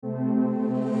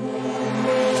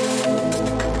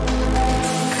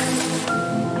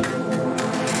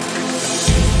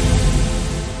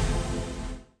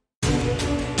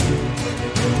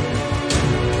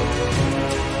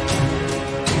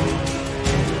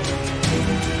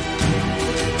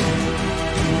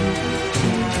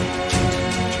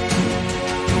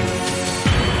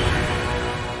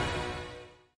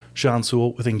Sean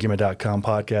Sewell with Ingima.com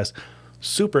podcast.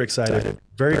 Super excited,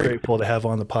 very grateful to have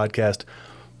on the podcast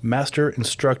Master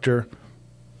Instructor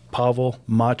Pavel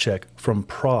Macek from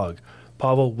Prague.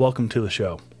 Pavel, welcome to the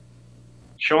show.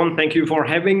 Sean, thank you for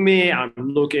having me. I'm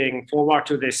looking forward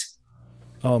to this.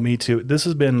 Oh, me too. This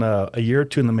has been a year or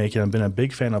two in the making. I've been a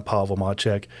big fan of Pavel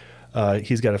Macek.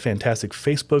 He's got a fantastic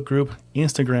Facebook group,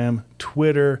 Instagram,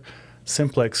 Twitter,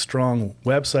 Simplex Strong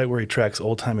website where he tracks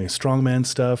old-timey strongman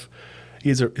stuff.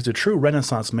 He's a true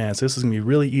Renaissance man, so this is going to be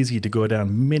really easy to go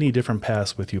down many different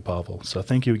paths with you, Pavel. So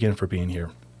thank you again for being here.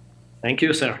 Thank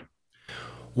you, sir.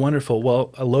 Wonderful.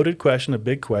 Well, a loaded question, a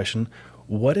big question.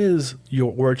 What is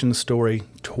your origin story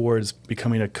towards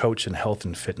becoming a coach in health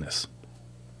and fitness?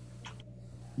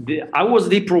 I was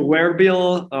the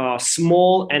proverbial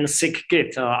small and sick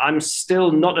kid. I'm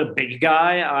still not a big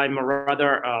guy. I'm a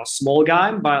rather small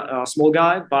guy,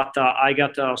 but I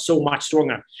got so much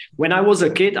stronger. When I was a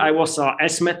kid, I was an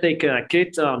asthmatic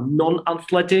kid,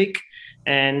 non-athletic.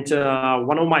 And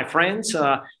one of my friends,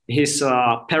 his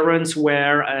parents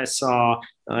were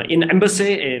in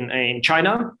embassy in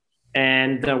China.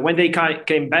 And when they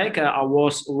came back, I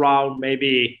was around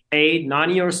maybe 8, 9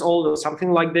 years old or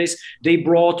something like this. They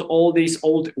brought all these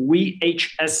old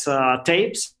VHS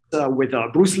tapes with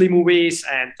Bruce Lee movies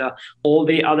and all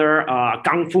the other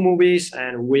Kung Fu movies.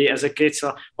 And we as a kids,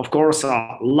 of course,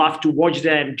 loved to watch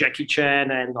them, Jackie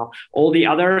Chan and all the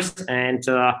others. And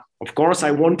of course,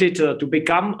 I wanted to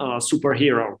become a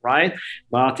superhero, right?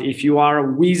 But if you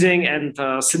are wheezing and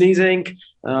sneezing,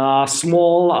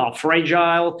 small,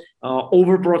 fragile,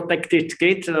 overprotected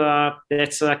kid,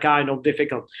 that's kind of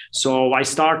difficult. So I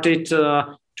started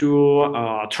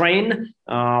to train.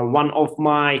 One of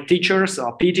my teachers,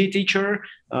 a PT teacher,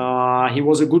 he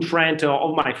was a good friend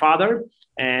of my father.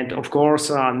 And of course,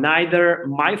 neither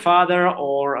my father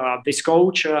or this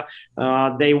coach,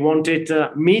 they wanted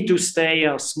me to stay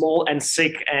small and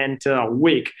sick and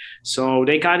weak. So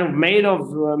they kind of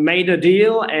made a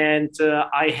deal, and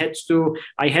I had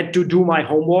to do my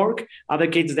homework. Other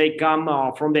kids, they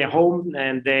come from their home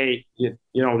and they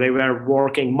were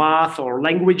working math or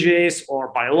languages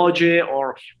or biology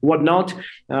or whatnot.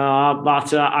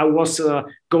 But I was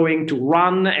going to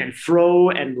run and throw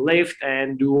and lift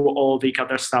and do all the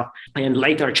other stuff. And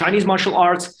later Chinese martial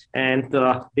arts. And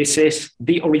this is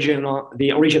the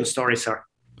origin story, sir.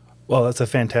 Well, that's a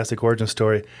fantastic origin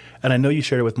story. And I know you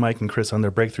shared it with Mike and Chris on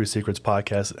their Breakthrough Secrets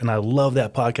podcast. And I love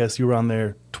that podcast. You were on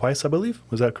there twice, I believe.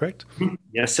 Was that correct?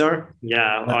 Yes, sir. Yeah,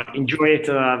 I enjoy it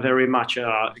very much.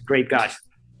 Great guys.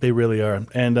 They really are.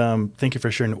 And thank you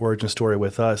for sharing the origin story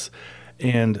with us.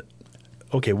 And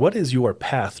okay, what is your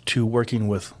path to working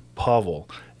with Pavel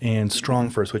and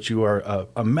Strong First, which you are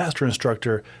a master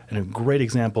instructor and a great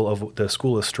example of the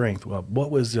School of Strength? Well,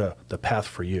 what was the path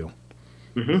for you?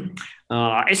 Mm-hmm.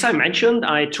 As I mentioned,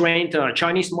 I trained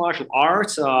Chinese martial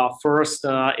arts first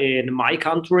in my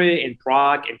country, in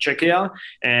Prague, in Czechia,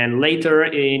 and later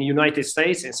in United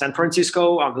States, in San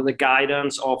Francisco, under the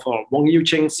guidance of Wong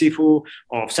Yu-ching Sifu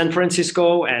of San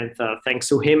Francisco. And thanks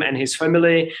to him and his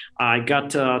family, I got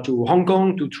to Hong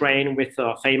Kong to train with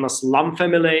the famous Lam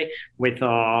family, with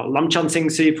Lam Chan Sing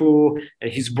Sifu,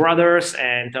 his brothers,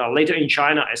 and later in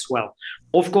China as well.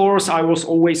 Of course, I was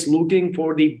always looking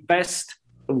for the best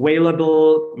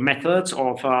available methods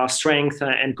of strength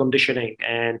and conditioning.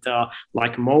 And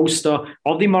like most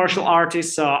of the martial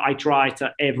artists, I tried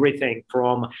everything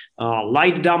from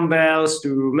light dumbbells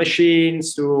to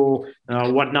machines to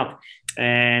whatnot.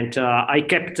 And I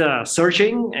kept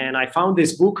searching, and I found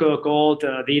this book called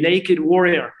The Naked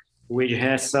Warrior, which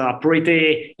has a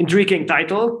pretty intriguing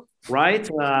title. Right.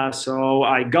 So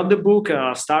I got the book,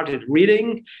 started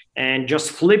reading, and just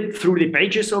flipped through the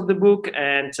pages of the book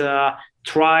and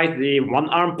tried the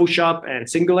one-arm push-up and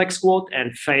single leg squat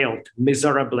and failed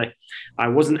miserably. I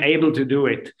wasn't able to do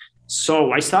it.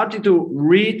 So I started to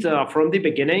read from the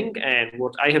beginning. And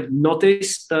what I have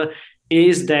noticed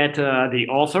is that the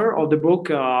author of the book,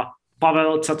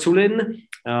 Pavel Tsatsouline,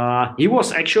 he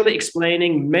was actually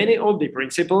explaining many of the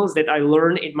principles that I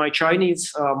learned in my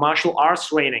Chinese martial arts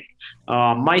training.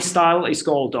 My style is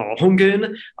called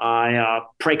Honggen. I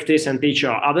practice and teach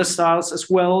other styles as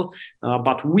well,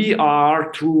 but we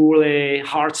are truly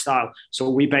hard style. So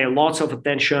we pay lots of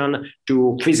attention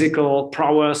to physical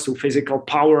prowess, to physical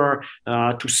power,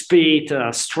 to speed,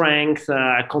 strength,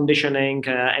 conditioning,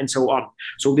 and so on.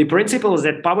 So the principles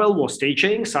that Pavel was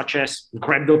teaching, such as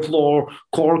grab the floor, floor,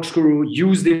 corkscrew,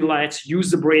 use the lats,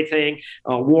 use the breathing,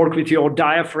 work with your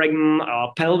diaphragm,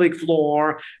 pelvic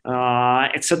floor,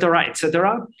 etc.,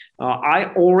 etc.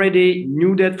 I already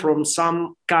knew that from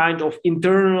some kind of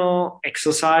internal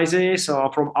exercises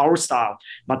from our style,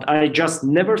 but I just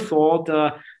never thought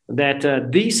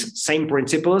that these same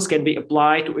principles can be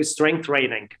applied to strength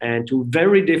training and to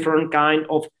very different kind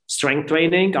of strength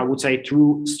training. I would say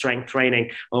true strength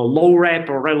training, low rep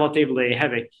or relatively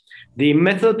heavy. The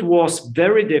method was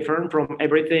very different from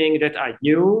everything that I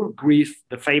knew.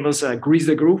 The famous grease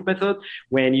the groove method,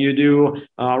 when you do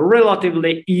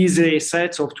relatively easy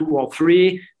sets of 2 or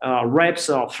 3 reps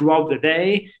throughout the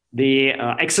day. The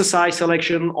exercise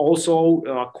selection also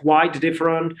quite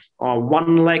different.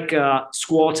 1 leg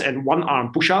squats and 1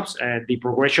 arm push-ups, and the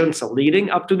progressions leading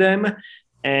up to them.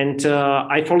 And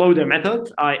I followed the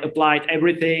method. I applied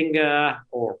everything,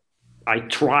 or I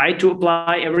tried to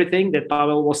apply everything that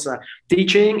Pavel was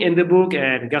teaching in the book.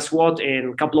 And guess what? In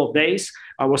a couple of days,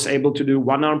 I was able to do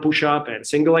 1 arm push-up and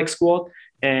single leg squat.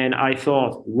 And I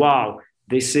thought, wow,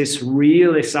 this is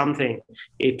really something.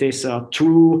 It is a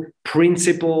true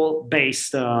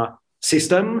principle-based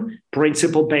system,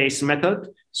 principle-based method.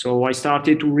 So I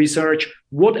started to research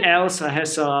what else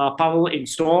has Pavel in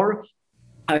store.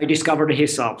 I discovered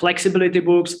his flexibility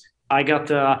books. I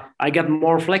got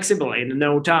more flexible in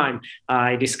no time.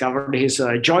 I discovered his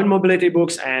joint mobility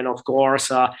books, and of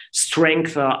course,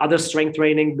 other strength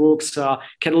training books,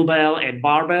 kettlebell and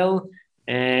barbell.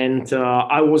 And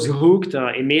I was hooked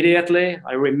immediately.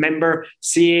 I remember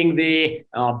seeing the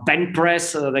bench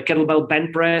press, the kettlebell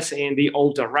bench press in the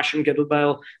old Russian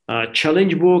kettlebell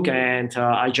challenge book. And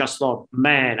I just thought,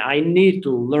 man, I need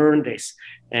to learn this.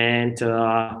 And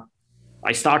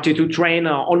I started to train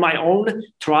on my own,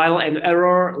 trial and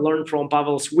error, learn from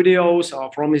Pavel's videos,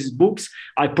 from his books.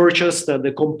 I purchased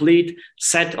the complete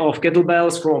set of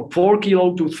kettlebells from 4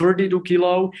 kilo to 32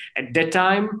 kilo at that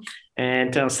time,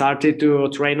 and started to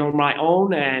train on my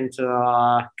own. And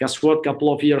guess what? A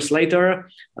couple of years later,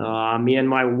 me and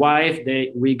my wife,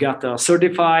 we got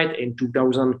certified in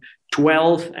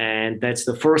 2012. And that's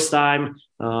the first time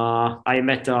I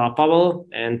met Pavel.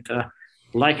 And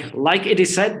like it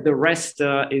is said, the rest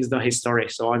is the history.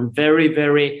 So I'm very,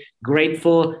 very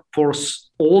grateful for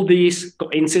all these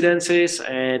coincidences.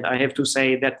 And I have to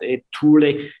say that it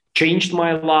truly changed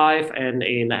my life and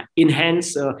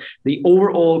enhanced the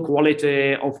overall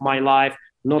quality of my life,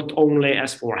 not only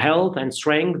as for health and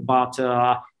strength, but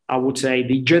I would say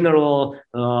the general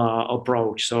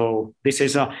approach. So this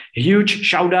is a huge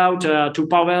shout out to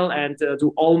Pavel and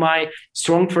to all my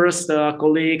Strong First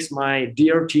colleagues, my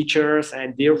dear teachers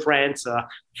and dear friends.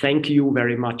 Thank you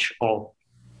very much all.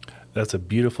 That's a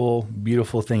beautiful,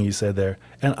 beautiful thing you said there.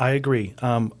 And I agree.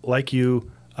 Like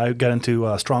you, I got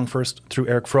into Strong First through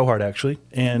Eric Frohart, actually,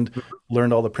 and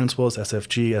learned all the principles,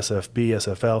 SFG, SFB,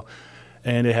 SFL.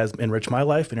 And it has enriched my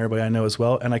life and everybody I know as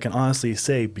well. And I can honestly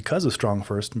say, because of Strong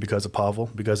First, because of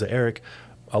Pavel, because of Eric,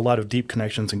 a lot of deep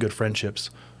connections and good friendships.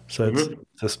 So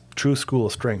it's a true school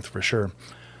of strength for sure.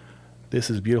 This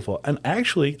is beautiful. And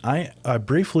actually, I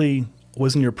briefly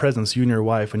was in your presence, you and your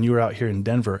wife, when you were out here in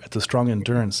Denver at the Strong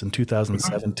Endurance in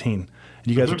 2017. And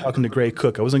you guys were talking to Gray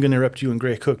Cook. I wasn't going to interrupt you and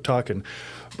Gray Cook talking,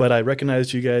 but I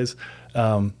recognized you guys.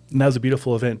 And that was a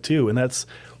beautiful event too. And that's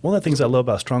one of the things I love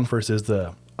about Strong First is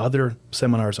the other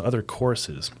seminars, other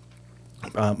courses.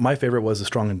 My favorite was the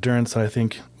Strong Endurance, and I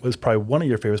think was probably one of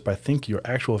your favorites, but I think your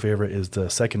actual favorite is the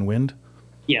Second Wind.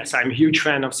 Yes, I'm a huge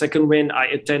fan of Second Wind. I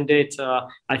attended,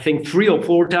 I think 3 or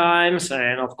 4 times,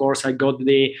 and of course, I got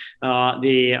the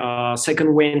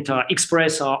Second Wind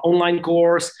Express online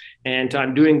course, and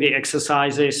I'm doing the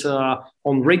exercises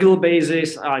on regular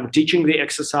basis. I'm teaching the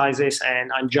exercises,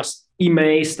 and I'm just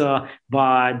amazed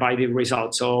by the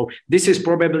results. So this is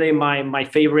probably my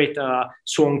favorite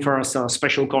Strong First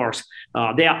special course.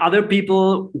 There are other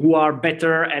people who are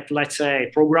better at, let's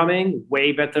say, programming,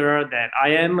 way better than I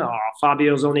am.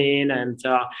 Fabio Zonin and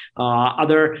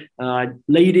other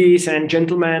ladies and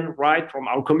gentlemen, right, from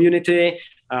our community.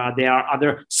 There are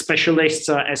other specialists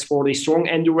as for the strong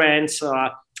endurance.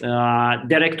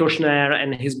 Derek Toshner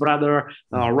and his brother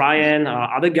Ryan,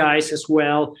 other guys as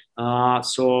well.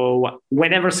 So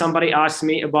whenever somebody asks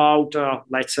me about,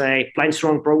 let's say, Plant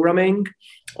Strong programming,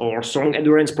 or strong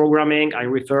endurance programming, I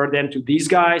refer them to these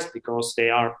guys because they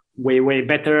are way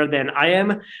better than I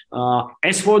am.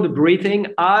 As for the breathing,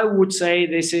 I would say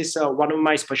this is one of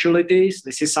my specialties.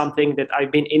 This is something that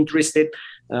I've been interested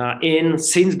in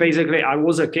since basically I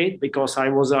was a kid, because I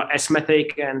was an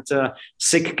asthmatic and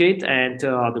sick kid, and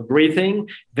the breathing,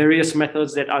 various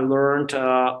methods that I learned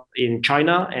in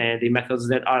China and the methods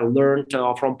that I learned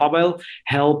from Pavel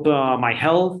help my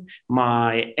health,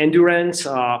 my endurance,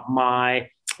 my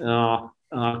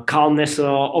calmness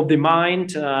of the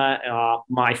mind,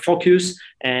 my focus,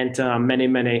 and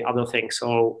many other things.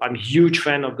 So I'm a huge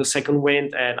fan of the Second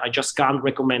Wind, and I just can't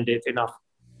recommend it enough.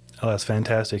 Oh, that's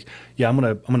fantastic. Yeah, I'm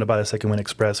gonna buy the Second Wind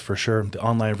Express for sure, the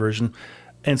online version.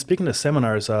 And speaking of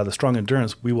seminars, the Strong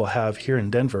Endurance we will have here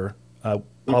in Denver.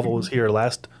 Pavel was here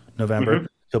last November. Mm-hmm.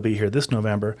 He'll be here this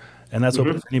November, and that's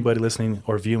open Mm-hmm. for anybody listening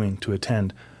or viewing to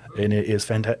attend. And it is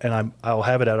fantastic. And I'll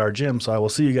have it at our gym, so I will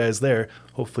see you guys there.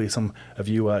 Hopefully, some of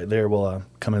you there will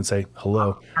come and say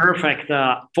hello. Perfect.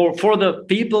 For the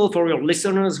people, for your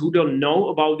listeners who don't know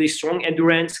about this strong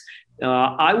endurance,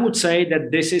 I would say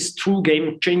that this is true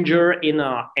game changer in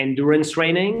endurance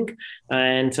training.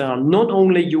 And not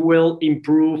only you will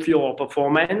improve your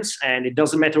performance, and it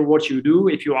doesn't matter what you do,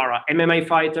 if you are an MMA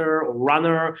fighter or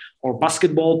runner or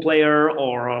basketball player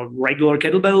or a regular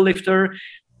kettlebell lifter.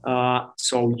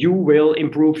 So you will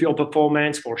improve your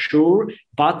performance for sure,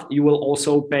 but you will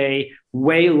also pay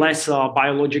way less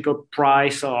biological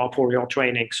price for your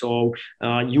training. So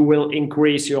you will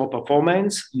increase your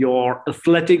performance, your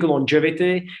athletic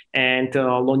longevity, and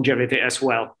longevity as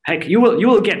well. Heck, you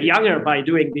will get younger by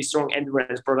doing this strong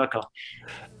endurance protocol.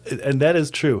 And that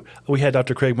is true. We had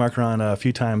Dr. Craig Marker on a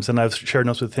few times, and I've shared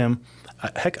notes with him.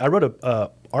 Heck, I wrote a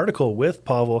article with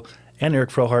Pavel and Eric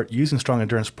Frohart using strong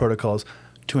endurance protocols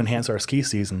to enhance our ski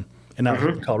season. And now here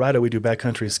in Colorado, we do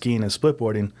backcountry skiing and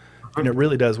splitboarding, and it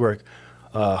really does work.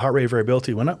 Heart rate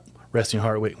variability went up, resting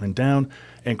heart rate went down,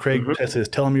 and Craig tested his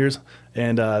telomeres,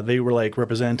 and they were like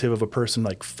representative of a person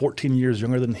like 14 years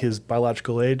younger than his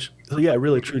biological age. So yeah, it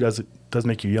really true does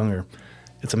make you younger.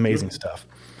 It's amazing stuff.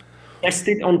 Test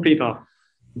it on people.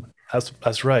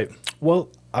 That's right. Well,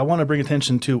 I want to bring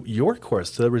attention to your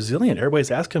course, the Resilient.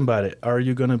 Everybody's asking about it. Are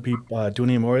you going to be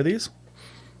doing any more of these?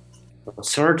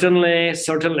 Certainly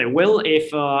will.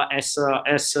 If as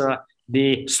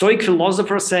the Stoic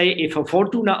philosophers say, if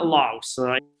fortuna allows,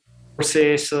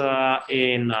 courses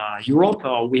in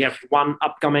Europe. We have one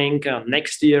upcoming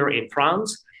next year in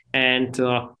France, and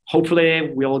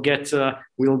hopefully we'll get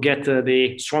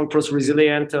the Strong Plus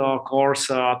Resilient course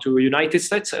to United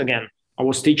States again. I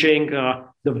was teaching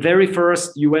the very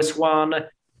first US one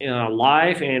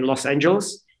live in Los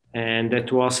Angeles, and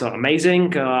that was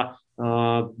amazing.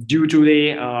 Due to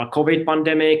the COVID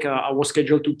pandemic, I was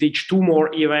scheduled to teach two more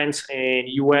events in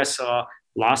US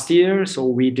last year. So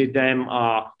we did them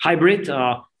hybrid.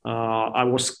 I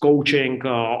was coaching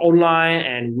online,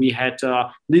 and we had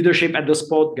leadership at the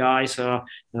spot guys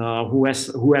who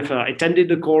have attended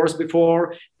the course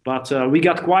before. But we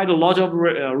got quite a lot of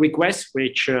requests,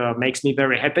 which makes me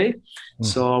very happy.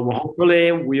 So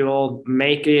hopefully we will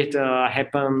make it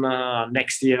happen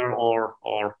next year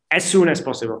or as soon as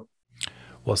possible.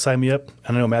 Well, sign me up.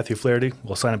 I know Matthew Flaherty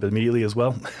will sign up immediately as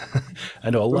well.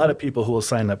 I know a lot of people who will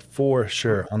sign up for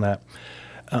sure on that.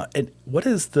 And what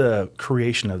is the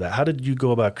creation of that? How did you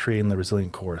go about creating the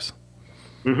Resilient course?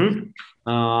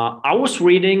 I was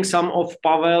reading some of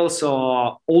Pavel's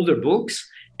older books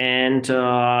and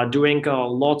doing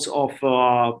lots of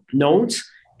notes.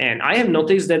 And I have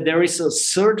noticed that there is a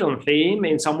certain theme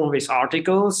in some of his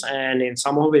articles and in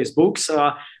some of his books,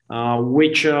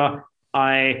 which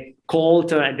I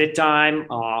called at that time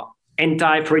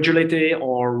anti-fragility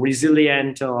or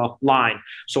resilient line.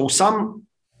 So some,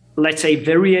 let's say,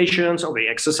 variations of the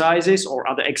exercises or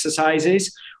other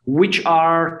exercises, which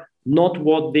are not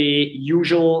what the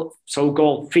usual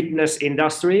so-called fitness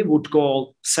industry would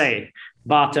call safe.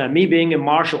 But me being a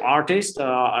martial artist,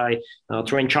 I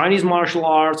trained Chinese martial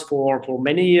arts for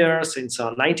many years. Since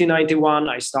 1991,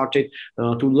 I started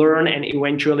to learn and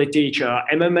eventually teach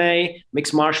MMA,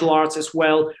 mixed martial arts as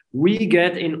well. We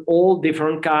get in all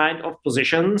different kind of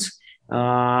positions.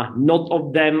 Not all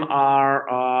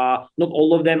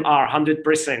of them are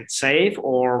 100% safe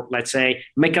or, let's say,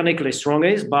 mechanically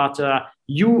strongest, but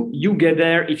you get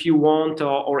there if you want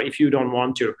or if you don't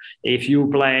want to. If you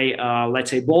play, let's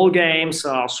say, ball games,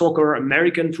 soccer,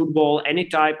 American football, any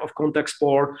type of contact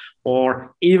sport,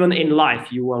 or even in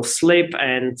life, you will slip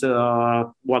and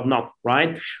whatnot,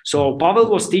 right? So Pavel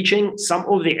was teaching some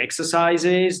of the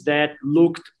exercises that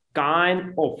looked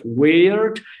kind of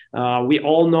weird. We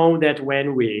all know that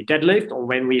when we deadlift or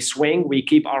when we swing, we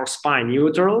keep our spine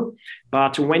neutral.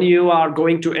 But when you are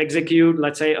going to execute,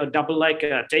 let's say, a double leg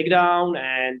takedown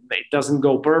and it doesn't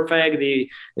go perfect,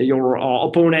 your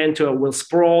opponent will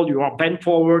sprawl, you are bent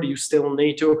forward, you still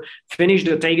need to finish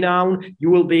the takedown. You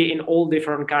will be in all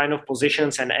different kind of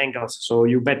positions and angles. So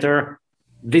you better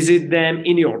visit them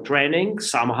in your training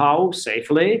somehow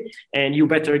safely, and you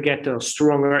better get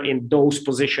stronger in those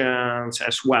positions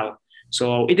as well.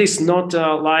 So it is not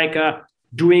like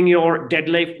doing your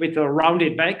deadlift with a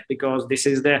rounded back, because this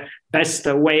is the best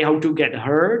way how to get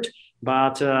hurt.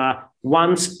 But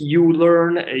once you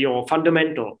learn your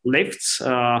fundamental lifts,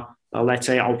 let's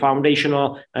say our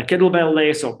foundational kettlebell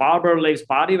lifts or barbell lifts,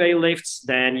 body weight lifts,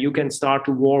 then you can start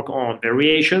to work on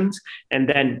variations and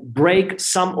then break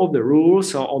some of the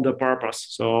rules on the purpose.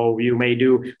 So you may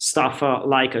do stuff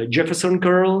like a Jefferson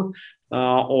curl,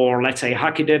 or let's say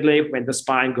hacky deadlift when the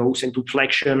spine goes into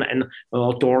flexion and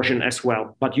torsion as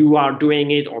well. But you are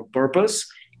doing it on purpose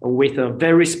with a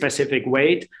very specific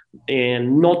weight,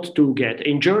 and not to get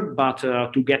injured, but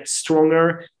to get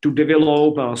stronger, to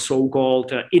develop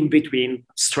so-called in-between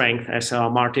strength, as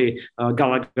Marty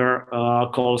Gallagher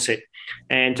calls it.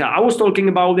 And I was talking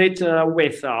about it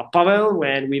with Pavel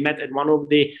when we met at one of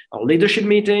the leadership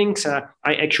meetings.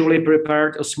 I actually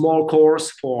prepared a small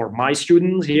course for my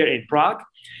students here in Prague.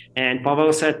 And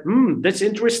Pavel said, that's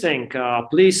interesting.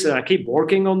 Please keep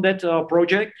working on that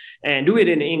project and do it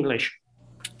in English.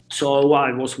 So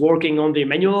I was working on the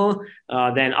manual,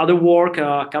 then other work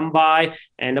come by,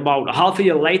 and about half a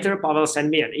year later, Pavel sent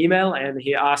me an email and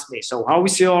he asked me, so how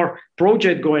is your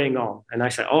project going on? And I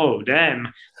said, oh,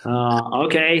 damn.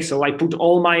 Okay, so I put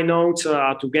all my notes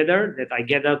together that I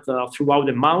gathered throughout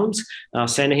the months,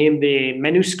 sent him the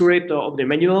manuscript of the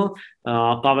manual.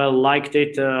 Pavel liked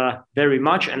it very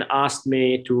much and asked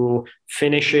me to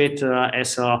finish it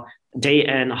as a day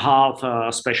and a half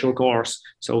special course.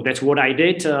 So that's what I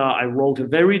did. I wrote a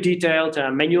very detailed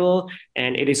manual,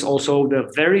 and it is also the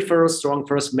very first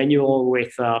manual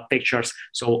with pictures.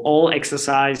 So all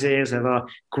exercises have a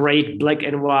great black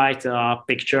and white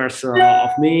pictures of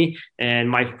me and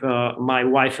my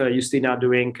wife Justina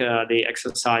doing the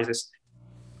exercises.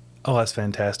 Oh, that's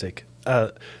fantastic.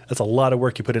 That's a lot of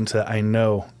work you put into, I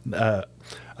know.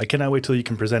 I cannot wait till you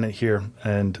can present it here.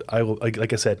 And I will,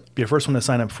 like I said, be the first one to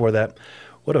sign up for that.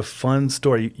 What a fun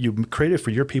story you created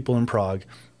for your people in Prague.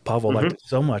 Pavel liked it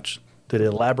so much that it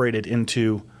elaborated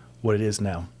into what it is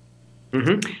now.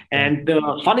 And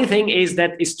the funny thing is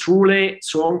that it's truly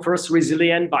Strong First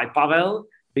Resilient by Pavel,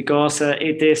 because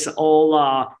it is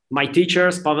all my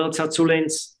teachers, Pavel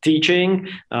Tsatsoulin's teaching.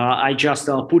 I just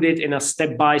put it in a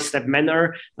step-by-step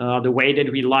manner, the way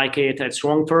that we like it at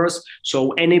Strong First.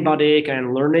 So anybody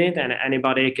can learn it and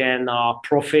anybody can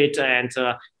profit and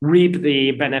reap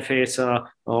the benefits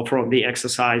from the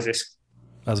exercises.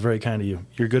 That was very kind of you.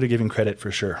 You're good at giving credit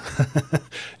for sure.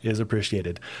 It is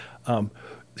appreciated.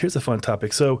 Here's a fun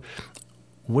topic. So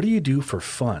what do you do for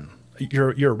fun?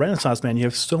 You're a Renaissance man. You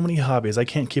have so many hobbies. I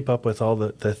can't keep up with all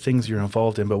the things you're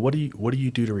involved in, but what do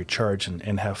you do to recharge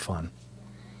and have fun?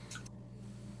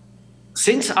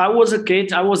 Since I was a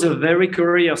kid, I was a very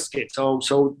curious kid.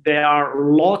 So there are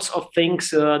lots of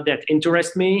things that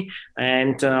interest me.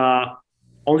 And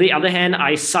on the other hand,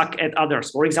 I suck at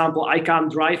others. For example, I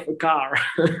can't drive a car.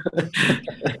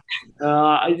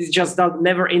 It just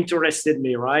never interested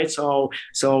me, right? So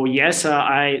yes,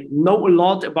 I know a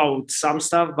lot about some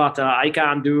stuff, but I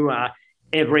can't do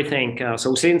everything.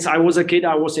 So since I was a kid,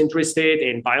 I was interested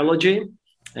in biology.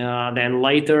 Then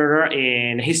later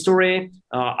in history,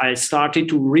 I started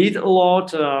to read a lot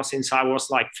since I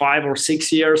was like 5 or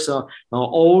 6 years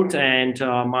old, and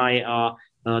my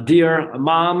dear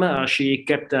mom, she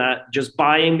kept just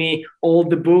buying me all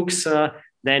the books.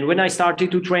 Then when I started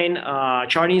to train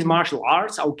Chinese martial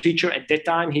arts, our teacher at that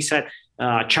time, he said,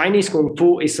 Chinese Kung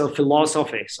Fu is a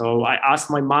philosophy. So I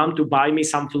asked my mom to buy me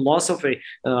some philosophy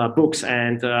books,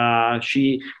 and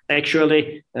she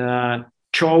actually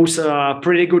chose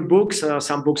pretty good books,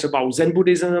 some books about Zen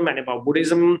Buddhism and about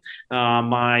Buddhism.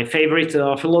 My favorite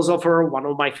philosopher, one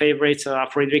of my favorites,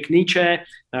 Friedrich Nietzsche,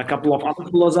 a couple of other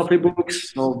philosophy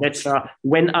books. So that's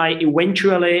when I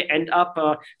eventually end up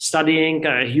studying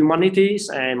humanities,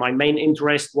 and my main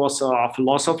interest was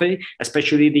philosophy,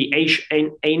 especially the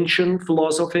ancient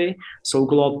philosophy,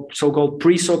 so-called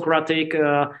pre-Socratic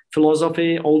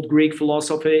philosophy, Old Greek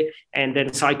philosophy, and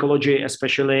then psychology,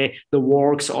 especially the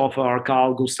works of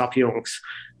Carl Gustav Jung.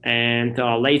 And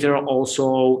later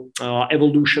also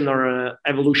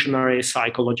evolutionary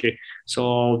psychology.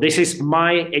 So this is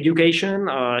my education,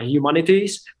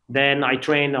 humanities. Then I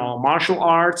trained martial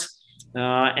arts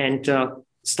and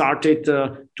started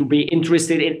to be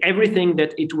interested in everything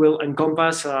that it will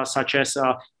encompass, such as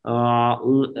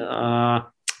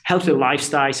healthy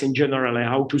lifestyles in general,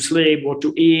 how to sleep, what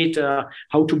to eat,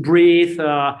 how to breathe,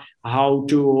 how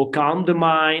to calm the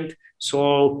mind.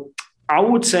 So I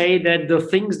would say that the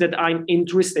things that I'm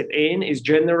interested in is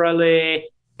generally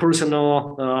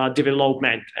personal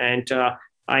development, and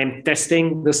I'm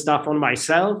testing the stuff on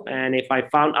myself. And if I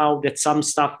found out that some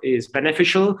stuff is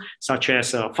beneficial, such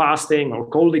as fasting or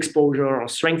cold exposure or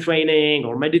strength training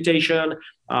or meditation,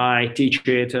 I teach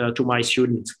it to my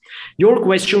students. Your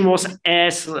question was,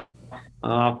 as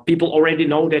people already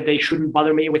know that they shouldn't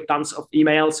bother me with tons of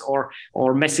emails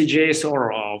or messages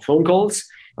or phone calls.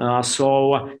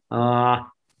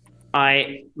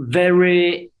 I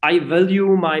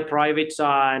value my private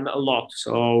time a lot.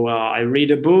 So I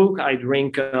read a book, I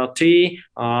drink tea,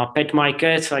 pet my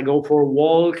cats, I go for a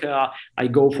walk, I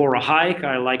go for a hike.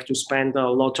 I like to spend a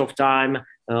lot of time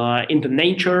in the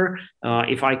nature.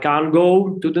 If I can't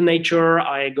go to the nature,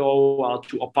 I go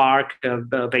to a park,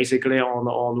 basically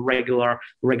on regular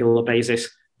basis.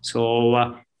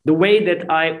 So the way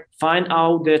that I find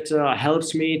out that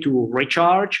helps me to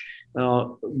recharge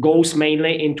goes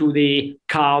mainly into the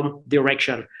calm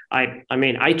direction.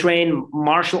 I train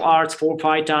martial arts 4 or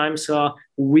 5 times a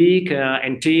week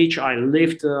and teach. I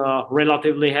lift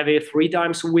relatively heavy 3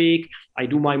 times a week. I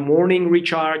do my morning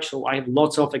recharge, so I have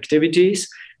lots of activities.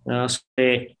 So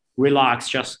I relax,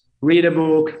 just read a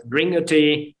book, drink a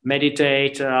tea,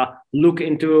 meditate, look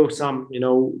into some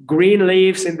green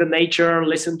leaves in the nature,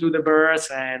 listen to the birds,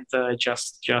 and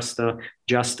just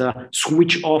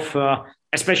switch off.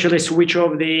 Especially switch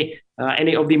off the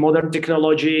any of the modern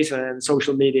technologies and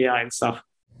social media and stuff.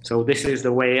 So this is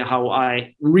the way how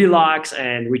I relax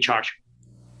and recharge.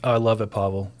 Oh, I love it,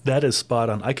 Pavel. That is spot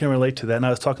on. I can relate to that. And I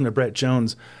was talking to Brett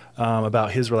Jones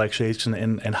about his relaxation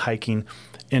and hiking.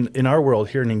 In our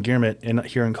world here in Engiermet,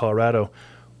 here in Colorado,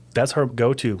 that's our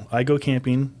go-to. I go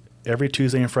camping every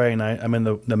Tuesday and Friday night. I'm in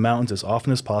the mountains as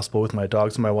often as possible with my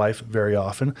dogs and my wife very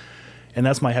often. And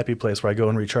that's my happy place where I go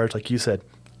and recharge, like you said.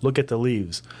 Look at the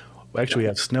leaves. Actually, we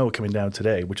have snow coming down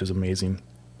today, which is amazing.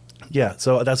 Yeah,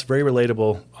 so that's very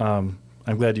relatable. I'm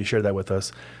glad you shared that with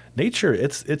us. Nature,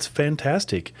 it's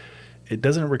fantastic. It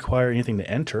doesn't require anything to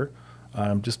enter.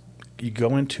 Just you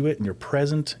go into it and you're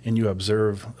present and you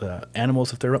observe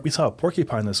animals if they're up. We saw a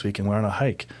porcupine this week and went on a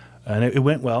hike, and it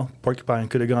went well. Porcupine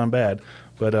could have gone bad,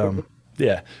 but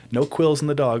yeah, no quills in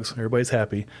the dogs. Everybody's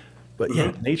happy. But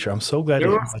yeah, nature. I'm so glad to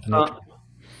hear about the nature.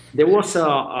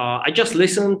 I just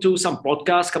listened to some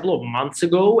podcast a couple of months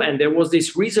ago, and there was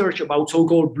this research about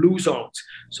so-called blue zones.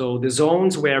 So the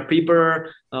zones where people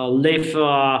live,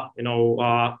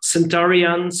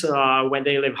 centurions, when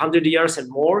they live 100 years and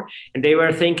more. And they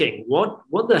were thinking,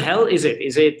 what the hell is it?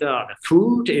 Is it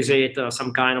food? Is it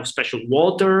some kind of special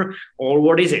water? Or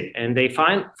what is it? And they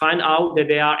find out that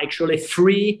there are actually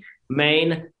 3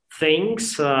 main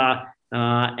things.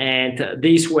 And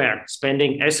these were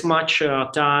spending as much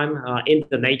time in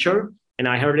the nature. And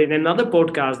I heard in another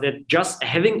podcast that just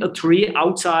having a tree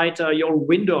outside your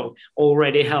window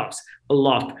already helps a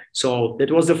lot. So that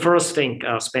was the first thing,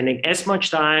 spending as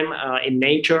much time in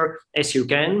nature as you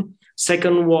can.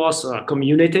 Second was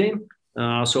community.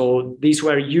 So these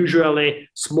were usually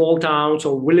small towns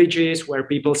or villages where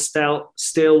people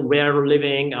still were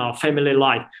living family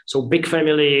life. So big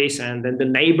families, and then the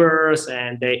neighbors,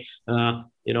 and they,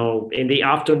 in the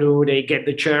afternoon they get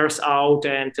the chairs out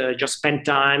and just spend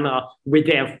time with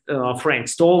their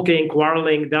friends, talking,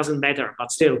 quarreling, doesn't matter,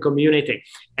 but still community.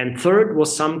 And third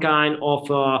was some kind of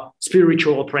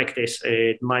spiritual practice.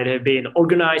 It might have been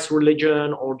organized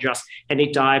religion or just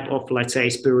any type of, let's say,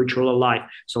 spiritual life.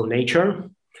 So nature,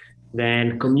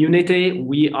 then community.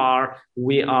 We are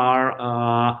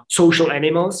social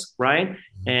animals, right?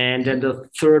 And then the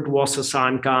third was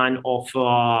some kind of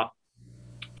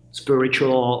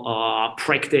spiritual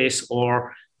practice,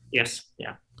 or yes,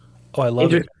 yeah. Oh, I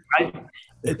love it.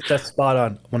 That's spot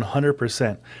on,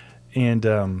 100%.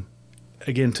 And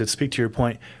again, to speak to your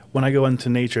point, when I go into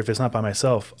nature, if it's not by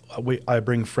myself, I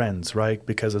bring friends, right?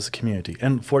 Because it's a community.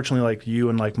 And fortunately, like you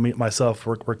and like myself,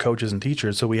 we're coaches and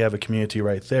teachers, so we have a community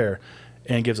right there,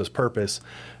 and it gives us purpose.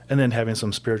 And then having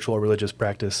some spiritual or religious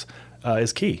practice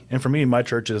is key. And for me, my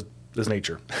church is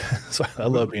nature. So I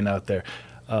love being out there.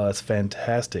 It's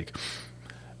fantastic.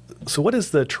 So what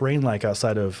is the terrain like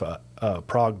outside of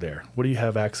Prague there? What do you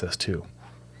have access to?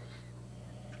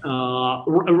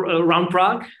 Around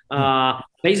Prague.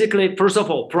 Basically, first of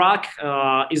all, Prague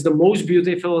is the most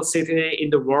beautiful city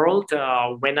in the world.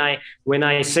 When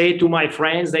I say to my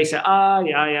friends, they say, "Ah,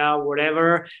 yeah, yeah,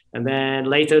 whatever," and then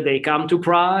later they come to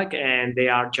Prague and they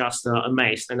are just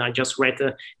amazed. And I just read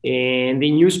in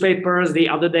the newspapers the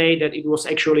other day that it was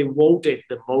actually voted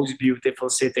the most beautiful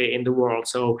city in the world.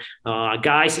 So,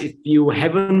 guys, if you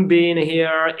haven't been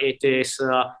here, it is.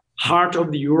 Heart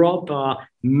of the Europe,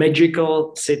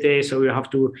 magical city. So you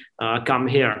have to come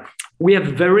here. We have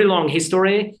very long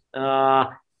history.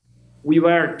 We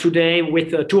were today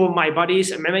with two of my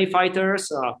buddies, MMA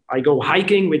fighters. I go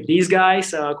hiking with these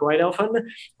guys quite often,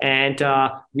 and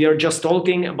we are just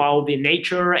talking about the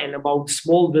nature and about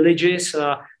small villages.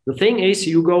 The thing is,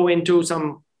 you go into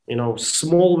some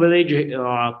small village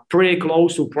pretty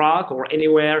close to Prague or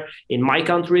anywhere in my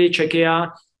country,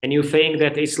 Czechia, and you think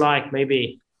that it's like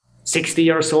maybe 60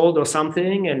 years old or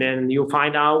something, and then you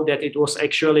find out that it was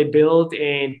actually built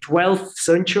in 12th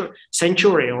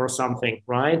century or something,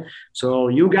 right? So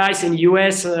you guys in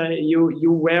US,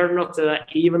 you were not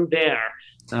even there.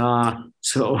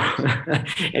 So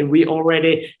and we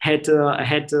already had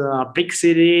big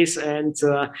cities and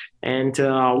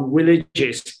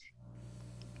villages.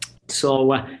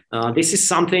 So this is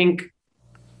something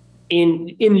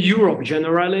in Europe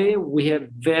generally. We have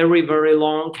very, very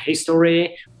long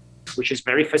history, which is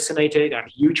very fascinating. I'm a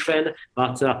huge fan.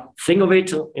 But think of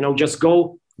it, just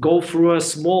go through a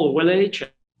small village.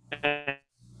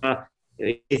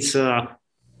 It's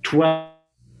 12th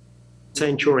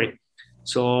century.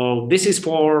 So this is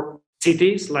for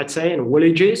cities, let's say, and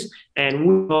villages, and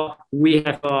we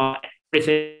have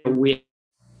everything. We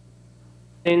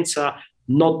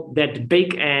not that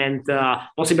big and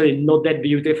possibly not that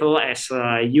beautiful as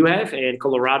you have in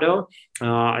Colorado.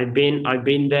 I've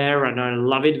been there and I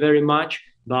love it very much.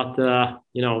 But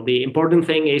the important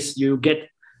thing is you get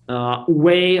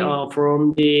away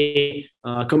from the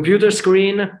computer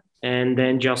screen and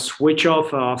then just switch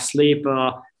off, sleep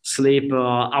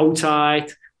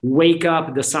outside. Wake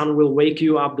up, the sun will wake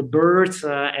you up, the birds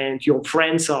and your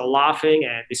friends are laughing,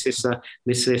 and this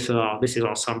is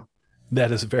awesome.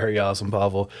 That is very awesome,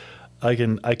 Pavel. I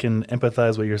can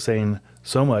empathize what you're saying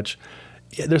so much.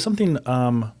 Yeah, there's something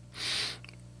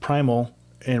primal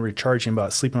and recharging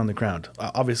about sleeping on the ground.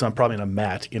 Obviously, I'm probably in a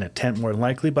mat in a tent more than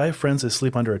likely, but I have friends that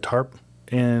sleep under a tarp,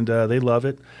 and they love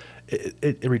it.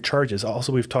 It recharges.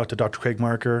 Also, we've talked to Dr. Craig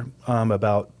Marker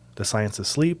about the science of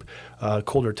sleep,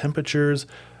 colder temperatures,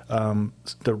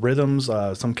 the rhythms,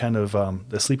 some kind of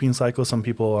the sleeping cycle. Some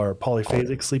people are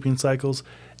polyphasic sleeping cycles.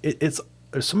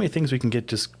 There's so many things we can get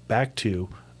just back to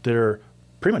that are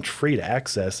pretty much free to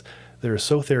access, that are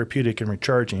so therapeutic and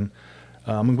recharging.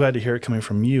 I'm glad to hear it coming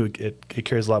from you. It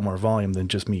carries a lot more volume than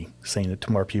just me saying it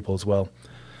to more people as well.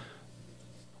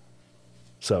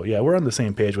 So yeah, we're on the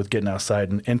same page with getting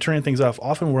outside and turning things off.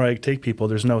 Often where I take people,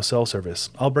 there's no cell service.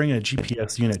 I'll bring in a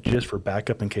GPS unit just for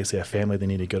backup in case they have family they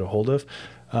need to get a hold of.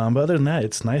 But other than that,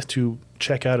 it's nice to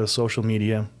check out of social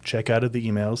media, check out of the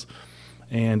emails,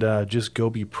 and just go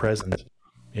be present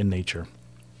in nature,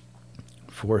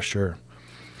 for sure.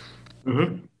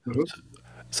 Mm-hmm. Mm-hmm.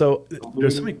 So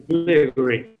there's so many, Completely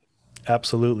agree.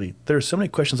 absolutely. There's so many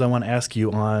questions I want to ask you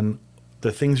on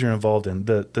the things you're involved in.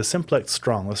 The Simplex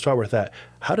Strong. Let's start with that.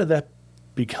 How did that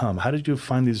become? How did you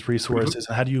find these Mm-hmm. resources,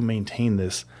 and how do you maintain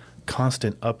this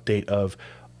constant update of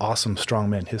awesome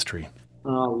strongman history?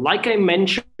 Like I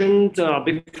mentioned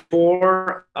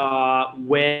before,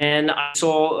 when I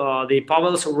saw the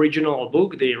Pavel's original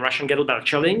book, the Russian Kettlebell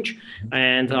Challenge,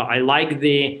 and I like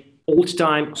the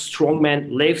old-time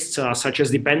strongman lifts, such as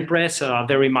the bench press,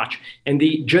 very much, and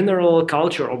the general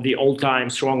culture of the old-time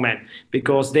strongman,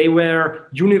 because they were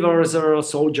universal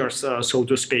soldiers, so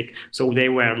to speak. So they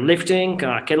were lifting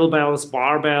kettlebells,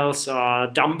 barbells,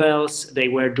 dumbbells. They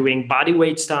were doing body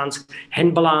weight stunts,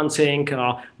 hand balancing,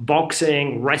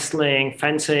 boxing, wrestling,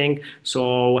 fencing.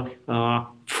 So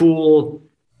full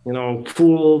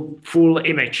full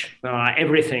image,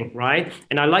 everything, right?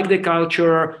 And I like the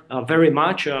culture very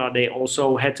much. They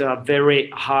also had very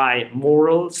high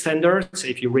moral standards.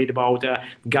 If you read about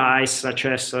guys such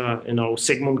as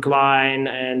Sigmund Klein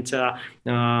and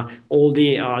all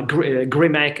the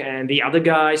Grimek and the other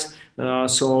guys,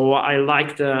 so I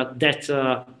liked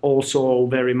that also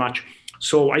very much.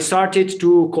 So I started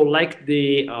to collect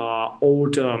the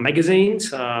old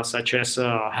magazines, such as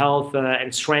Health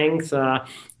and Strength,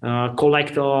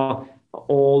 collect all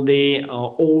the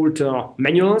old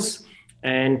manuals,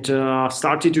 and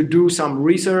started to do some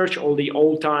research, all the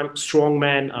old-time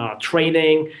strongman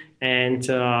training and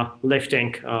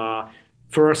lifting.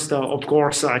 First, of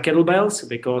course, kettlebells,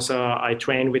 because I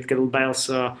train with kettlebells.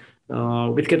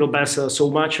 So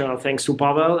much, thanks to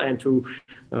Pavel and to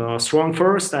Strong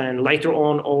First, and later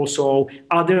on also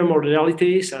other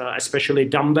modalities, especially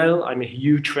dumbbell. I'm a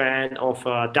huge fan of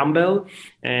dumbbell,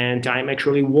 and I'm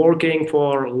actually working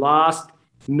for last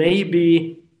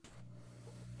maybe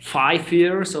 5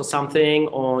 years or something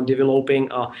on developing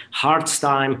a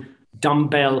hardstyle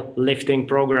dumbbell lifting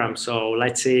program. So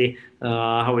let's see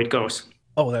how it goes.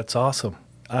 Oh, that's awesome.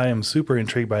 I am super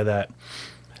intrigued by that.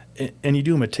 And you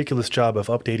do a meticulous job of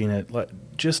updating it.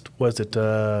 Just was it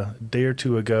a day or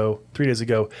two ago, 3 days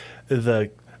ago, the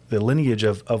lineage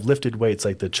of lifted weights,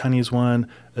 like the Chinese one,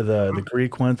 the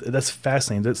Greek one. That's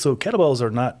fascinating. So kettlebells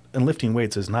are not, and lifting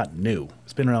weights is not new.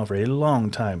 It's been around for a long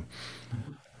time.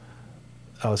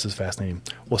 Oh, this is fascinating.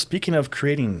 Well, speaking of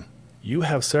creating, you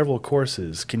have several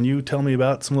courses. Can you tell me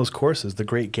about some of those courses? The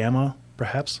Great Gamma,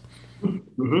 perhaps?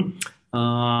 Mm-hmm.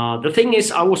 The thing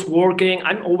is, I'm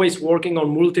always working on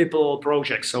multiple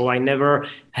projects, so I never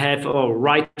have a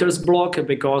writer's block,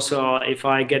 because if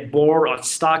I get bored or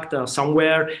stuck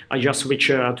somewhere, I just switch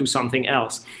to something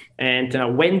else. And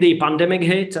when the pandemic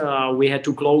hit, we had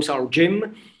to close our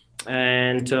gym,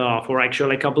 and for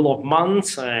actually a couple of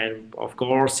months. And of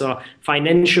course,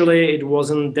 financially, it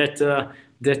wasn't that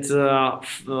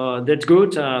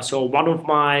good. So one of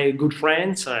my good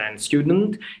friends and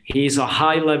student, he's a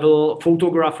high-level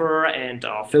photographer and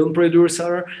film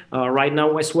producer right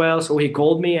now as well. So he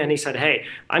called me and he said, "Hey,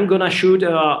 I'm gonna shoot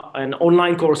an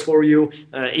online course for you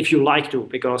if you like to,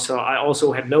 because I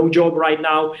also have no job right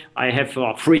now. I have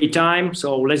free time,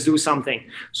 so let's do something."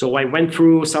 So I went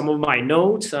through some of my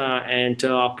notes and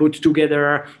put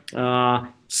together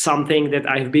something that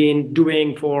I've been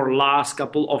doing for last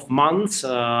couple of months.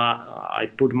 I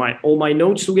put all my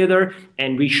notes together,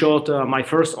 and we shot my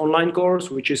first online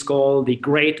course, which is called the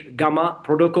Great Gamma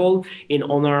Protocol, in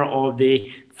honor of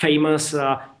the famous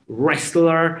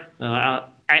wrestler.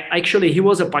 Actually, he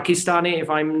was a Pakistani, if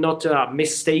I'm not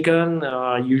mistaken.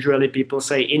 Usually people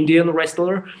say Indian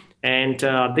wrestler. And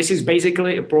this is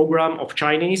basically a program of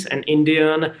Chinese and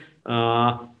Indian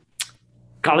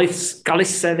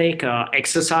calisthenic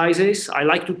exercises. I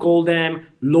like to call them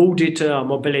loaded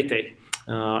mobility.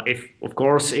 If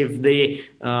the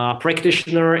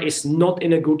practitioner is not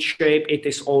in a good shape, it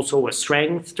is also a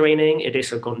strength training. It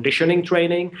is a conditioning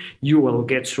training. You will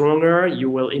get stronger.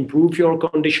 You will improve your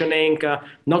conditioning,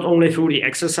 not only through the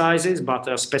exercises,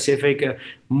 but specific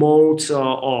modes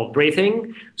of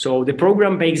breathing. So the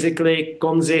program basically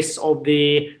consists of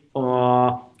the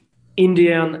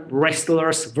Indian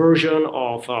wrestlers' version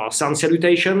of sun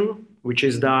salutation, which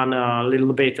is done a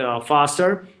little bit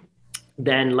faster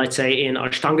than, let's say, in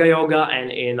Ashtanga yoga and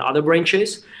in other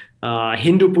branches,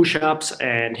 Hindu push-ups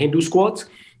and Hindu squats.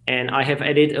 And I have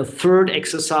added a third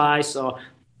exercise,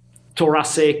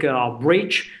 thoracic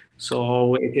bridge.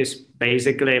 So it is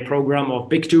basically a program of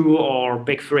big two or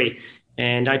big three.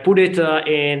 And I put it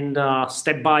in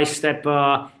step-by-step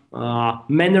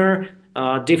manner,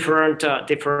 different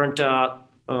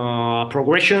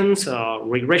progressions,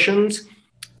 regressions,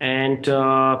 and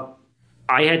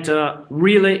I had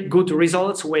really good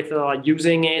results with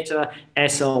using it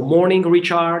as a morning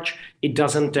recharge. It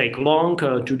doesn't take long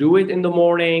to do it in the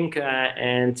morning,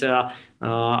 and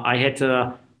I had,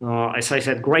 as I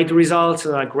said, great results,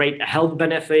 great health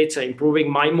benefits, improving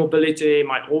my mobility,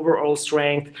 my overall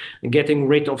strength, getting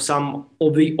rid of some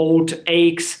of the old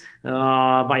aches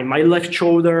by my left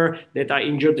shoulder that I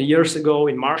injured years ago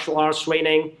in martial arts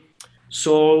training.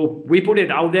 So we put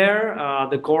it out there.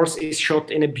 The course is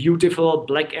shot in a beautiful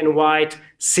black and white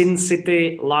Sin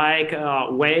City-like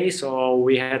way. So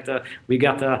we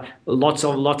got lots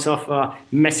of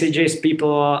messages,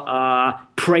 people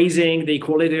praising the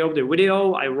quality of the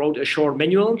video. I wrote a short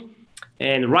manual,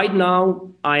 and right now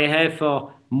I have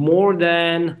more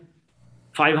than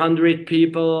 500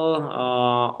 people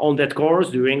on that course,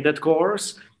 doing that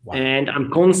course. Wow. And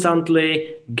I'm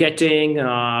constantly getting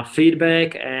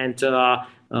feedback and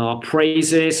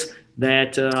praises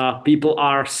that people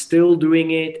are still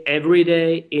doing it every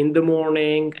day in the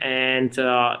morning, and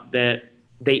that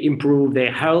they improve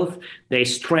their health, their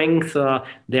strength,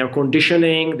 their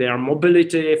conditioning, their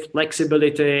mobility,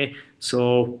 flexibility.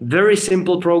 So very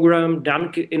simple program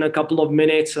done in a couple of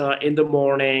minutes in the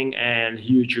morning, and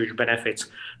huge benefits.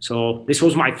 So this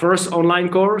was my first online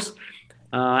course.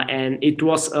 And it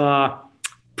was a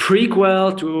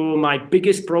prequel to my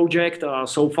biggest project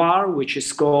so far, which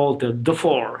is called The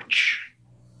Forge.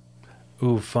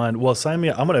 Ooh, fun. Well, sign me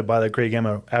up. I'm going to buy the Great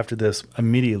Gamma after this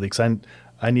immediately, because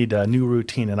I need a new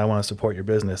routine and I want to support your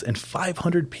business. And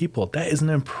 500 people, that is an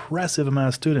impressive amount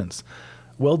of students.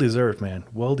 Well deserved, man.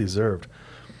 Well deserved.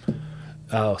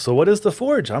 So what is the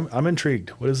Forge? I'm intrigued.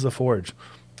 What is the Forge?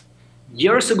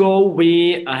 Years ago,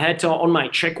 we had on my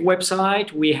Czech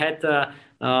website, we had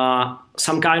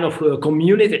some kind of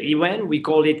community event. We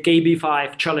called it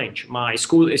KB5 Challenge. My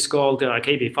school is called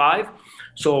KB5.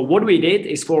 So what we did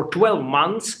is for 12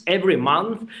 months, every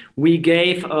month, we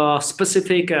gave a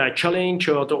specific challenge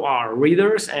to our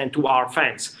readers and to our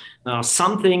fans.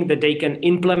 Something that they can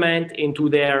implement into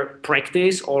their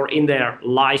practice or in their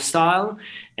lifestyle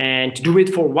and do it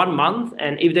for 1 month.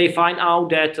 And if they find out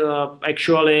that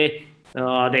actually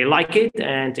they like it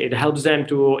and it helps them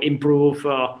to improve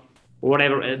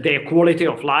whatever their quality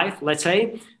of life, let's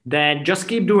say, then just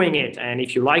keep doing it. And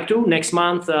if you like to, next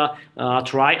month,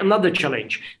 try another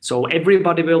challenge. So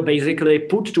everybody will basically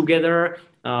put together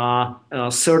a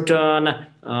certain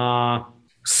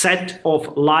set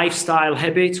of lifestyle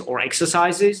habits or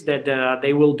exercises that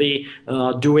they will be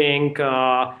doing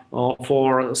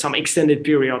for some extended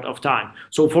period of time.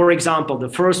 So for example, the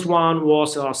first one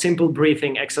was a simple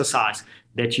breathing exercise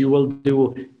that you will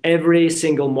do every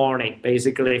single morning,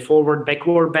 basically forward,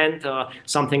 backward bend,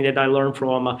 something that I learned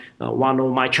from one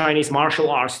of my Chinese martial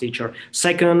arts teacher.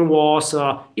 Second was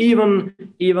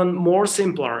even more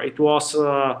simpler. It was,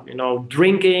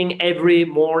 drinking every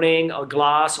morning a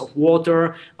glass of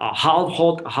water, half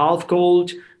hot, half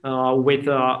cold, with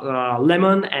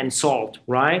lemon and salt,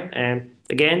 right? And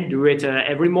again, do it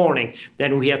every morning.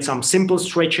 Then we had some simple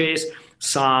stretches,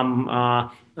 some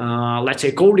let's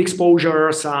say cold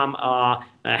exposure, some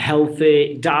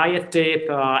healthy diet tip,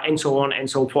 and so on and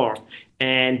so forth.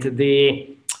 And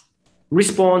the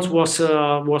response was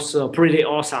pretty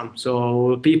awesome.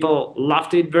 So people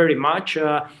loved it very much.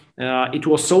 It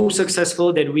was so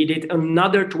successful that we did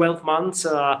another 12 months,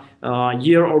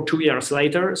 year or 2 years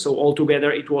later. So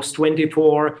altogether, it was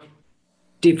 24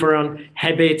 different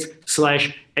habits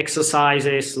 /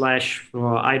 exercises /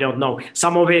 I don't know.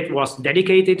 Some of it was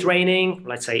dedicated training.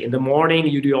 Let's say in the morning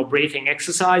you do your breathing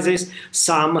exercises.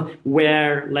 Some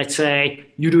where, let's say,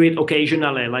 you do it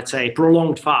occasionally. Let's say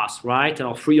prolonged fast, right?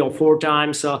 3 or 4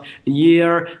 times a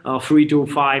year, 3 to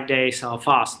 5 days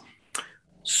fast.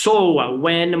 So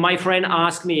when my friend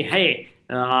asked me, hey,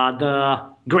 the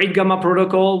Great Gamma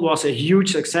Protocol was a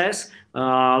huge success,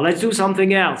 let's do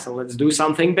something else. Let's do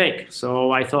something big.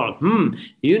 So I thought,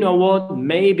 you know what?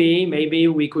 Maybe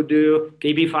we could do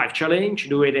KB5 Challenge,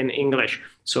 do it in English.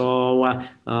 So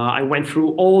I went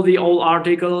through all the old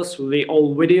articles, the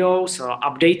old videos,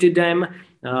 updated them,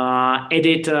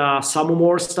 added some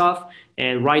more stuff.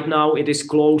 And right now it is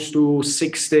close to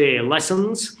 60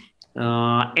 lessons.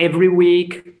 Every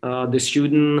week, the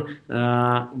student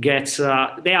gets,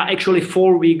 they are actually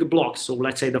 4-week blocks. So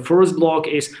let's say the first block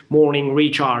is morning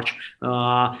recharge.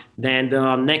 Then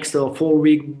the next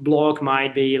 4-week block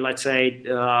might be, let's say,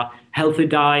 healthy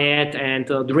diet and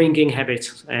drinking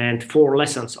habits, and 4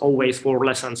 lessons, always 4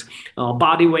 lessons.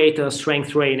 Body weight strength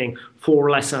training, 4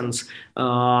 lessons.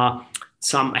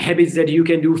 Some habits that you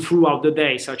can do throughout the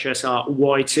day, such as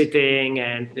avoid sitting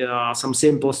and some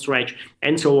simple stretch,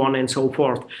 and so on and so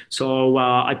forth. So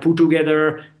I put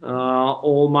together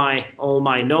all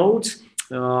my notes.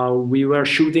 We were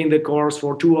shooting the course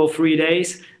for 2 or 3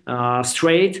 days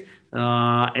straight.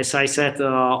 As I said,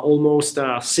 almost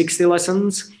 60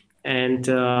 lessons, and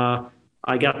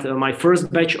I got my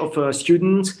first batch of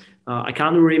students. I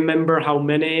can't remember how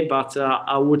many, but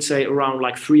I would say around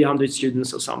like 300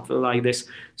 students or something like this.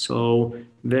 So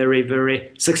very,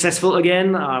 very successful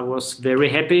again. I was very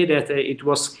happy that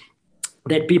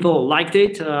that people liked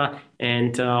it.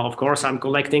 And of course, I'm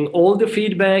collecting all the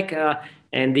feedback.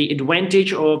 And the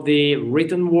advantage of the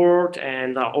written word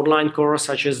and online course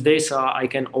such as this, I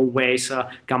can always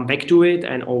come back to it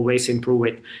and always improve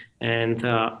it. And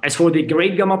as for the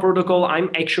Great Gamma Protocol, I'm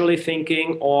actually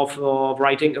thinking of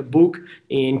writing a book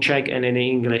in Czech and in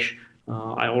English.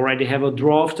 I already have a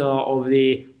draft of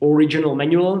the original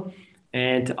manual,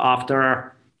 and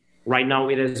after right now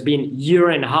it has been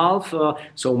 1.5 years,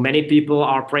 so many people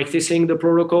are practicing the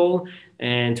protocol,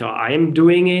 and I am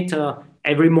doing it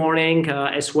every morning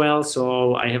as well.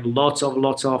 So I have lots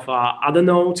of other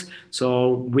notes.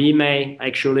 So we may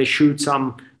actually shoot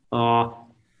some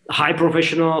high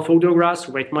professional photographs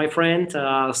with my friend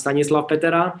Stanislav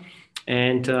Petera,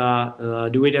 and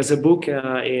do it as a book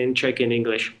in Czech and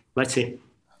English. Let's see.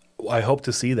 I hope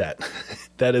to see that.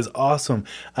 That is awesome.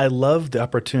 I love the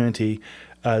opportunity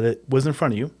that was in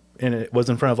front of you, and it was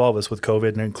in front of all of us with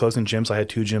COVID and closing gyms. I had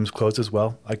 2 gyms closed as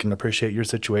well. I can appreciate your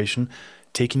situation,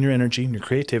 taking your energy and your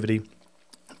creativity,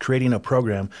 creating a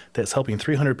program that's helping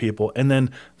 300 people, and then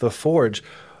the Forge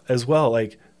as well.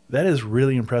 Like, that is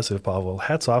really impressive, Pavel.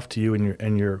 Hats off to you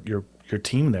and your your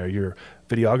team there, your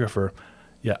videographer.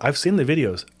 Yeah, I've seen the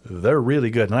videos. They're really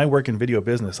good. And I work in video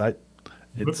business.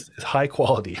 It's high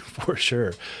quality for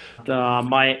sure.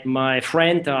 My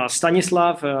friend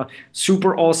Stanislav,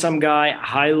 super awesome guy,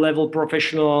 high level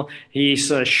professional. He's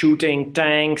shooting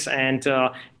tanks and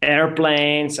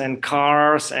airplanes and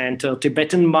cars and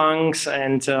Tibetan monks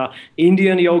and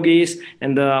Indian yogis.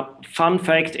 And the fun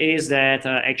fact is that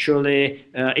actually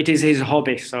it is his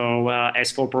hobby. So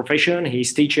as for profession,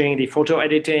 he's teaching the photo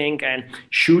editing and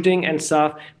shooting and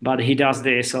stuff, but he does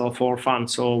this for fun.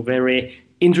 So very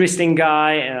interesting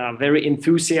guy, very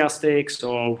enthusiastic.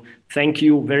 So thank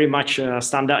you very much,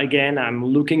 Standa, again. I'm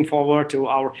looking forward to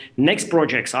our next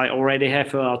projects. I already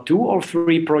have 2 or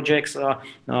 3 projects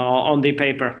on the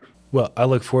paper. Well, I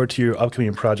look forward to your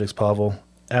upcoming projects, Pavel.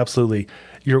 Absolutely.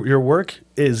 Your work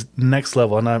is next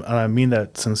level, and I mean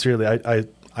that sincerely. I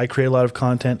create a lot of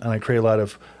content, and I create a lot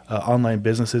of online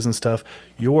businesses and stuff.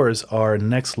 Yours are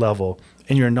next level,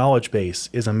 and your knowledge base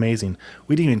is amazing.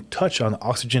 We didn't even touch on the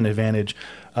Oxygen Advantage,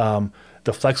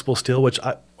 the flexible steel, which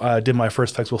I did my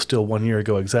first flexible steel 1 year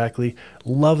ago exactly.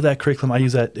 Love that curriculum. I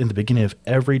use that in the beginning of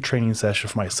every training session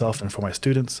for myself and for my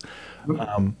students. We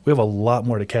have a lot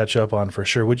more to catch up on for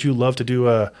sure. Would you love to do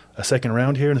a second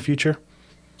round here in the future?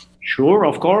 Sure,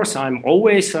 of course. I'm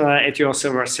always at your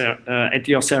service, sir.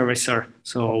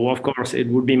 So, of course, it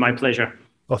would be my pleasure.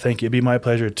 Well, thank you. It'd be my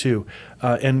pleasure too.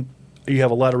 And you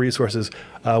have a lot of resources.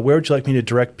 Where would you like me to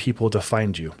direct people to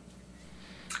find you?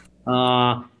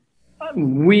 I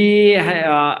mean,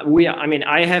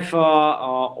 I have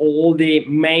all the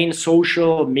main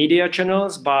social media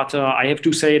channels, but I have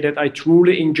to say that I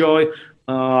truly enjoy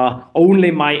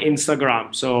only my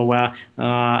Instagram. So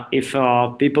if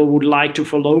people would like to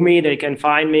follow me, they can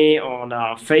find me on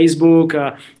Facebook,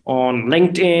 on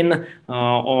LinkedIn,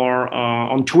 or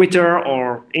on Twitter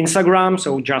or Instagram.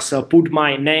 So just put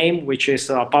my name, which is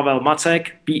Pavel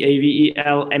Macek,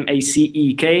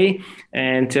 Pavelmacek,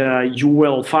 and you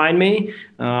will find me.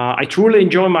 I truly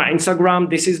enjoy my Instagram.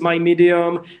 This is my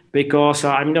medium because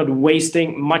I'm not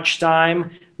wasting much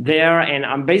time there, and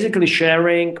I'm basically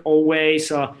sharing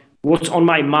always what's on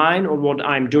my mind or what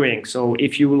I'm doing. So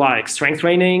if you like strength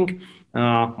training,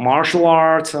 martial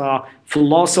arts,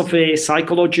 philosophy,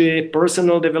 psychology,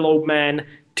 personal development,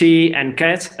 tea and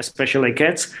cats, especially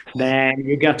cats, then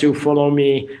you got to follow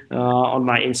me on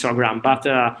my Instagram. But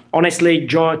honestly,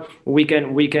 John, we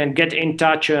can get in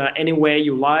touch any way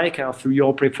you like through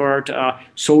your preferred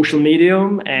social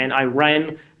medium, and I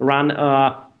run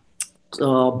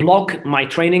blog, my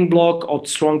training blog at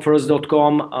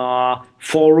strongfirst.com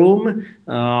forum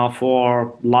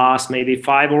for last maybe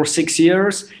 5 or 6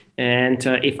 years. And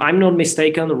if I'm not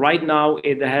mistaken, right now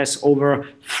it has over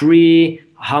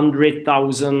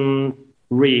 300,000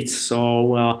 reads.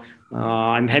 So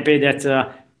I'm happy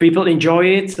that people enjoy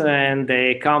it and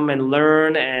they come and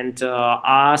learn and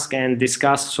ask and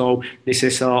discuss. So this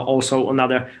is also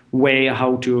another way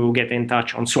how to get in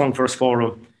touch on Strong First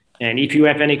Forum. And if you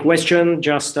have any question,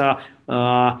 just do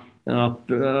it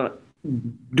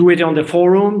on the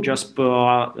forum. Just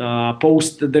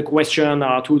post the question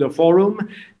to the forum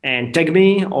and tag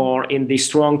me, or in the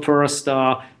Strong First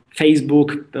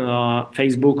Facebook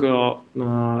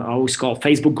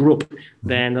group.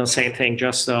 Then the same thing.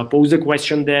 Just post the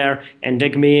question there and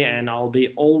tag me, and I'll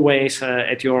be always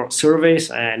at your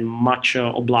service and much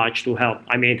obliged to help.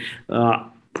 I mean.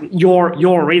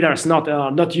 Your readers,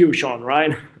 not you, Sean,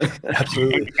 right?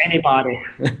 Absolutely. Anybody,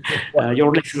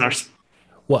 your listeners.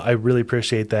 Well, I really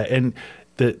appreciate that. And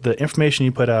the information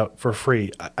you put out for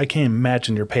free, I can't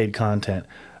imagine your paid content.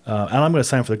 And I'm going to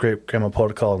sign for the Great Grandma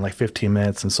Protocol in like 15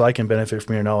 minutes, and so I can benefit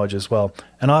from your knowledge as well.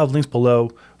 And I'll have links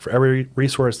below for every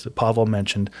resource that Pavel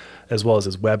mentioned, as well as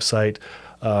his website,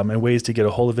 and ways to get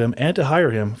a hold of him and to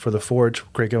hire him for the Forge,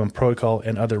 Great Grandma Protocol,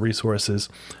 and other resources.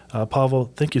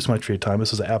 Pavel, thank you so much for your time.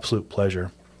 This was an absolute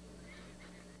pleasure.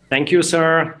 Thank you,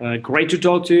 sir. Great to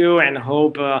talk to you, and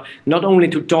hope not only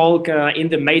to talk in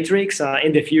the Matrix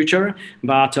in the future,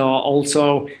 but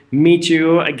also meet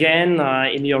you again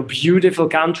in your beautiful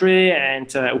country.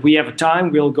 And we have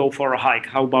time, we'll go for a hike.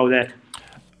 How about that?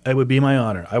 It would be my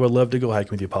honor. I would love to go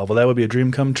hiking with you, Pavel. That would be a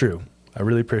dream come true. I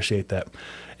really appreciate that.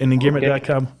 And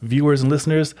Engagement.com viewers and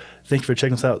listeners, thank you for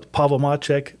checking us out. Pavel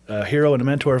Macek, a hero and a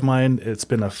mentor of mine. It's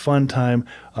been a fun time.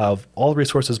 All the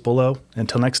resources below.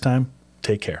 Until next time,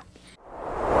 take care.